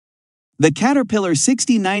The Caterpillar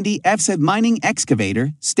 6090 FZ Mining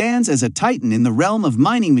Excavator stands as a titan in the realm of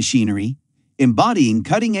mining machinery, embodying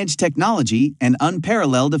cutting-edge technology and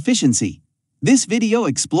unparalleled efficiency. This video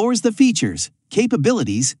explores the features,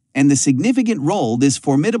 capabilities, and the significant role this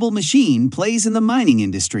formidable machine plays in the mining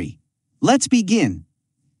industry. Let's begin.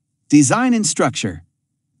 Design and structure.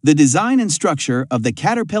 The design and structure of the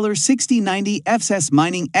Caterpillar 6090 FZ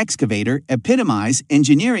Mining Excavator epitomize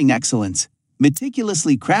engineering excellence,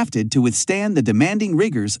 meticulously crafted to withstand the demanding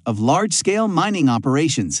rigors of large-scale mining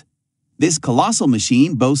operations. This colossal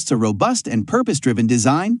machine boasts a robust and purpose-driven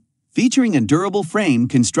design, featuring a durable frame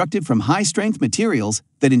constructed from high-strength materials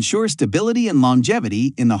that ensure stability and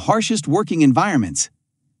longevity in the harshest working environments.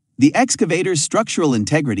 The excavator's structural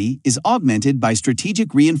integrity is augmented by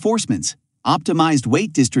strategic reinforcements, optimized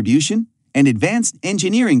weight distribution, and advanced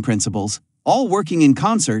engineering principles, all working in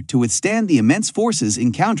concert to withstand the immense forces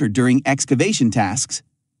encountered during excavation tasks.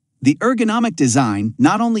 The ergonomic design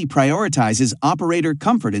not only prioritizes operator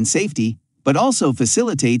comfort and safety, but also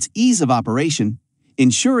facilitates ease of operation,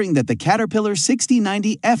 ensuring that the Caterpillar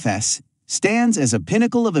 6090 FS stands as a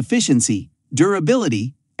pinnacle of efficiency,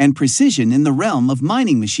 durability, and precision in the realm of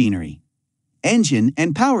mining machinery. Engine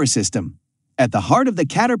and power system. At the heart of the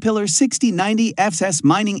Caterpillar 6090 FS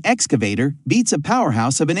Mining Excavator beats a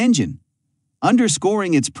powerhouse of an engine,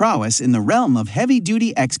 underscoring its prowess in the realm of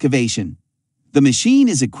heavy-duty excavation. The machine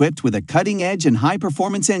is equipped with a cutting-edge and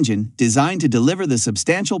high-performance engine designed to deliver the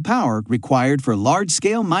substantial power required for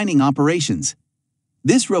large-scale mining operations.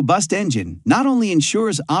 This robust engine not only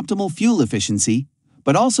ensures optimal fuel efficiency,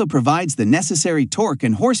 but also provides the necessary torque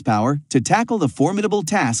and horsepower to tackle the formidable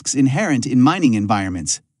tasks inherent in mining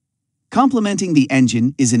environments. Complementing the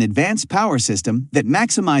engine is an advanced power system that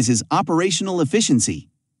maximizes operational efficiency.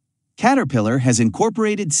 Caterpillar has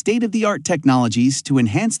incorporated state-of-the-art technologies to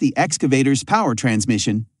enhance the excavator's power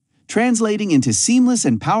transmission, translating into seamless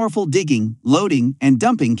and powerful digging, loading, and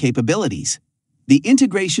dumping capabilities. The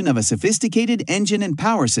integration of a sophisticated engine and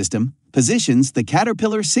power system positions the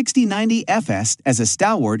Caterpillar 6090 FS as a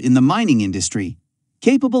stalwart in the mining industry,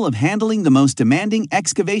 capable of handling the most demanding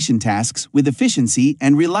excavation tasks with efficiency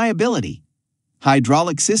and reliability.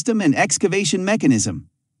 Hydraulic system and excavation mechanism.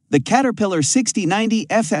 The Caterpillar 6090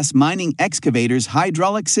 FS Mining Excavator's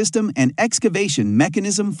hydraulic system and excavation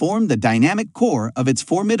mechanism form the dynamic core of its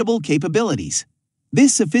formidable capabilities.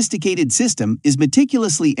 This sophisticated system is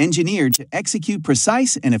meticulously engineered to execute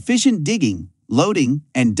precise and efficient digging, loading,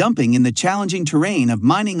 and dumping in the challenging terrain of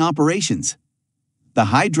mining operations. The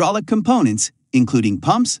hydraulic components, including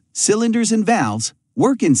pumps, cylinders, and valves,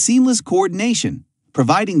 work in seamless coordination,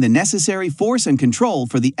 providing the necessary force and control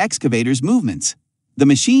for the excavator's movements. The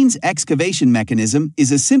machine's excavation mechanism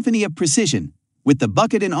is a symphony of precision, with the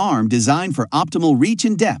bucket and arm designed for optimal reach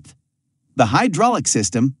and depth. The hydraulic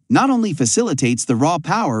system not only facilitates the raw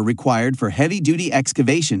power required for heavy-duty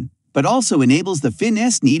excavation, but also enables the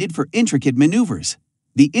finesse needed for intricate maneuvers.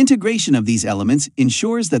 The integration of these elements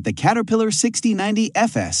ensures that the Caterpillar 6090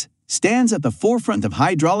 FS stands at the forefront of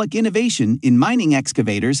hydraulic innovation in mining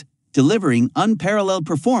excavators, delivering unparalleled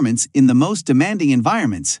performance in the most demanding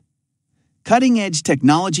environments. Cutting-edge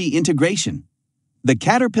technology integration. The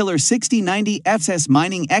Caterpillar 6090 FS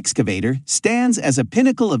Mining Excavator stands as a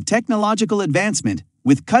pinnacle of technological advancement,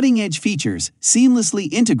 with cutting-edge features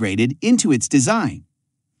seamlessly integrated into its design.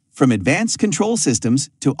 From advanced control systems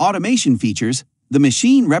to automation features, the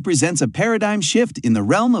machine represents a paradigm shift in the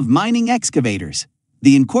realm of mining excavators.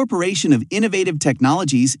 The incorporation of innovative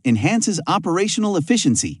technologies enhances operational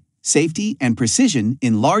efficiency, safety, and precision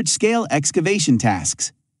in large-scale excavation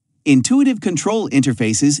tasks. Intuitive control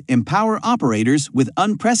interfaces empower operators with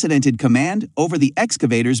unprecedented command over the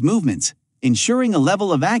excavator's movements, ensuring a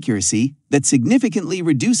level of accuracy that significantly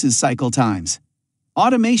reduces cycle times.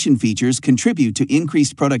 Automation features contribute to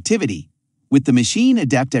increased productivity, with the machine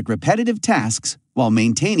adept at repetitive tasks while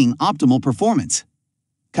maintaining optimal performance.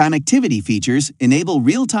 Connectivity features enable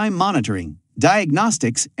real-time monitoring,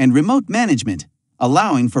 diagnostics, and remote management,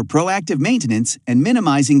 allowing for proactive maintenance and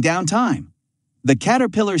minimizing downtime. The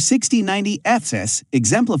Caterpillar 6090 FS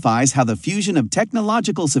exemplifies how the fusion of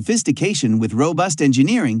technological sophistication with robust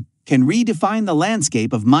engineering can redefine the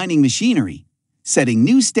landscape of mining machinery, setting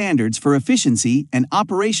new standards for efficiency and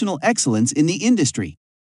operational excellence in the industry.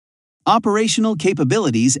 Operational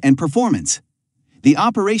capabilities and performance. The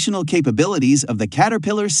operational capabilities of the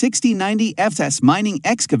Caterpillar 6090 FS Mining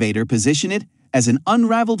Excavator position it as an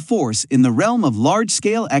unrivaled force in the realm of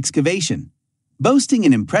large-scale excavation. Boasting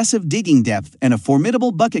an impressive digging depth and a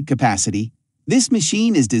formidable bucket capacity, this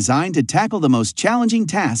machine is designed to tackle the most challenging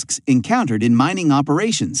tasks encountered in mining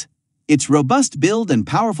operations. Its robust build and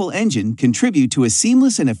powerful engine contribute to a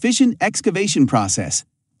seamless and efficient excavation process,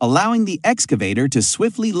 allowing the excavator to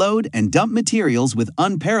swiftly load and dump materials with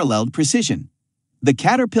unparalleled precision. The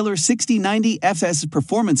Caterpillar 6090F's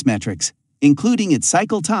performance metrics, including its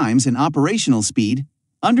cycle times and operational speed,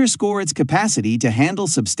 underscore its capacity to handle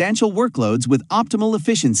substantial workloads with optimal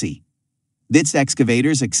efficiency. This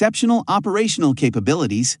excavator's exceptional operational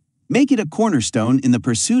capabilities make it a cornerstone in the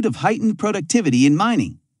pursuit of heightened productivity in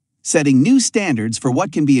mining, setting new standards for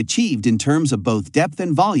what can be achieved in terms of both depth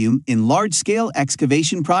and volume in large-scale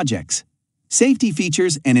excavation projects. Safety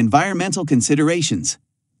features and environmental considerations.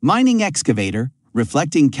 Mining Excavator,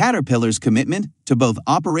 reflecting Caterpillar's commitment to both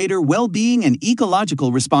operator well-being and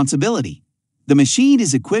ecological responsibility. The machine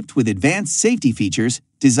is equipped with advanced safety features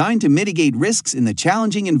designed to mitigate risks in the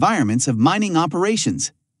challenging environments of mining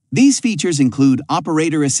operations. These features include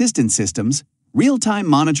operator assistance systems, real-time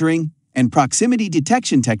monitoring, and proximity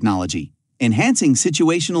detection technology, enhancing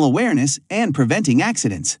situational awareness and preventing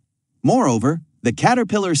accidents. Moreover, the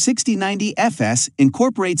Caterpillar 6090F's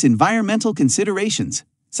incorporates environmental considerations,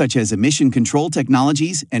 such as emission control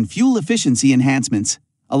technologies and fuel efficiency enhancements,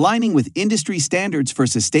 aligning with industry standards for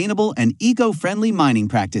sustainable and eco-friendly mining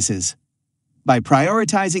practices. By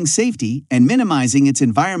prioritizing safety and minimizing its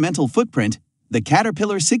environmental footprint, the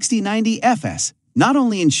Caterpillar 6090F's not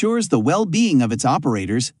only ensures the well-being of its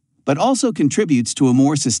operators, but also contributes to a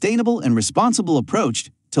more sustainable and responsible approach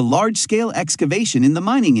to large-scale excavation in the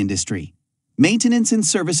mining industry. Maintenance and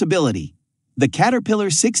serviceability. The Caterpillar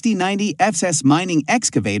 6090F's mining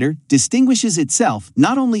excavator distinguishes itself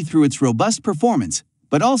not only through its robust performance,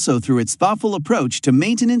 but also through its thoughtful approach to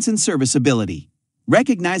maintenance and serviceability.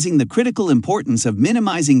 Recognizing the critical importance of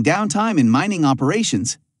minimizing downtime in mining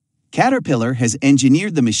operations, Caterpillar has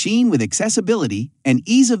engineered the machine with accessibility and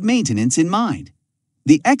ease of maintenance in mind.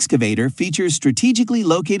 The excavator features strategically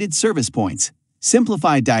located service points,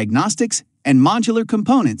 simplified diagnostics, and modular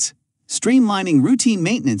components, streamlining routine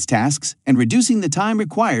maintenance tasks and reducing the time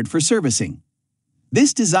required for servicing.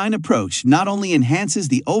 This design approach not only enhances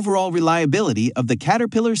the overall reliability of the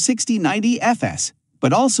Caterpillar 6090F's,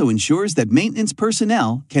 but also ensures that maintenance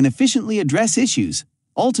personnel can efficiently address issues,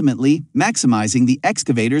 ultimately maximizing the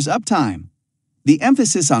excavator's uptime. The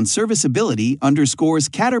emphasis on serviceability underscores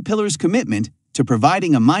Caterpillar's commitment to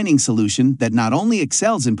providing a mining solution that not only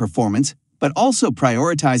excels in performance, but also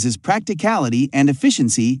prioritizes practicality and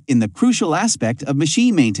efficiency in the crucial aspect of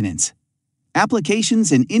machine maintenance.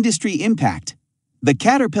 Applications and industry impact. The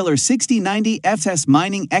Caterpillar 6090F's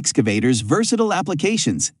mining excavator's versatile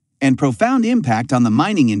applications and profound impact on the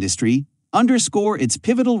mining industry underscore its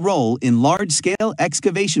pivotal role in large-scale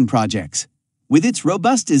excavation projects. With its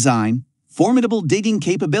robust design, formidable digging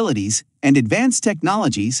capabilities, and advanced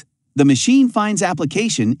technologies, the machine finds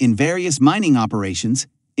application in various mining operations,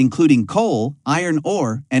 including coal, iron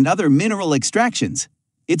ore, and other mineral extractions.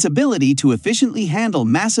 Its ability to efficiently handle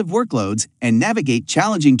massive workloads and navigate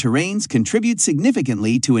challenging terrains contributes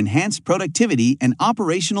significantly to enhanced productivity and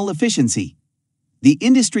operational efficiency. The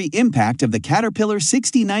industry impact of the Caterpillar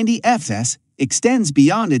 6090F's extends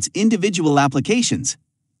beyond its individual applications,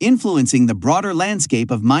 influencing the broader landscape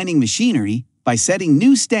of mining machinery by setting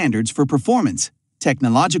new standards for performance,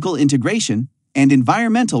 technological integration, and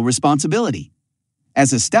environmental responsibility.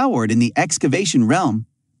 As a stalwart in the excavation realm,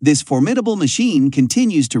 this formidable machine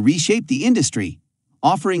continues to reshape the industry,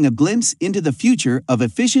 offering a glimpse into the future of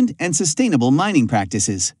efficient and sustainable mining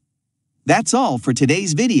practices. That's all for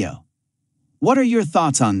today's video. What are your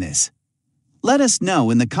thoughts on this? Let us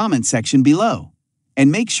know in the comment section below,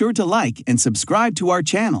 and make sure to like and subscribe to our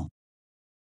channel.